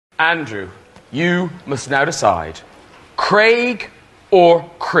Andrew, you must now decide. Craig or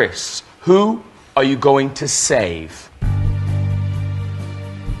Chris? Who are you going to save?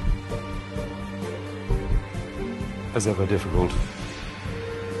 As ever, difficult.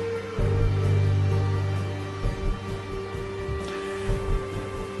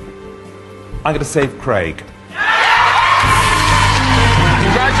 I'm going to save Craig.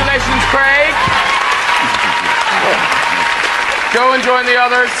 Congratulations, Craig. Go and join the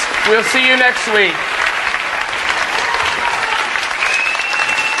others. We'll see you next week.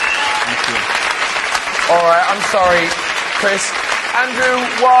 Thank you. All right, I'm sorry, Chris. Andrew,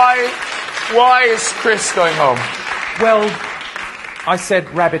 why is Chris going home? Well, I said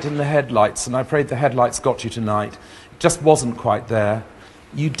rabbit in the headlights, and I prayed the headlights got you tonight. It just wasn't quite there.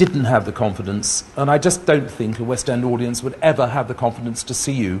 You didn't have the confidence, and I just don't think a West End audience would ever have the confidence to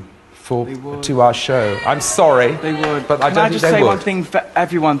see you for a 2-hour show. I'm sorry. They would. But I don't think they would. Can I just say one thing for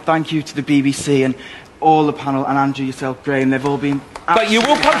everyone? Thank you to the BBC and all the panel, and Andrew, yourself, Graham. They've all been... But you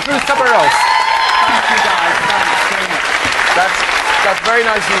will come through somewhere else. Thank you, guys. Thanks so much. That's very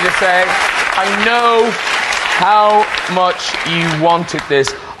nice of you to say. I know how much you wanted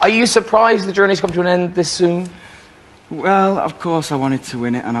this. Are you surprised the journey's come to an end this soon? Well, of course I wanted to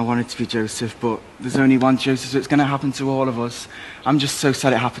win it and I wanted to be Joseph, but there's only one Joseph, so it's going to happen to all of us. I'm just so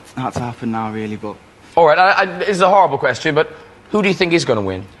sad it had to happen now, really, but... All right, it's a horrible question, but who do you think is going to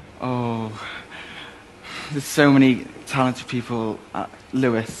win? Oh, there's so many talented people.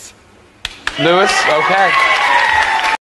 Lewis. Lewis? OK.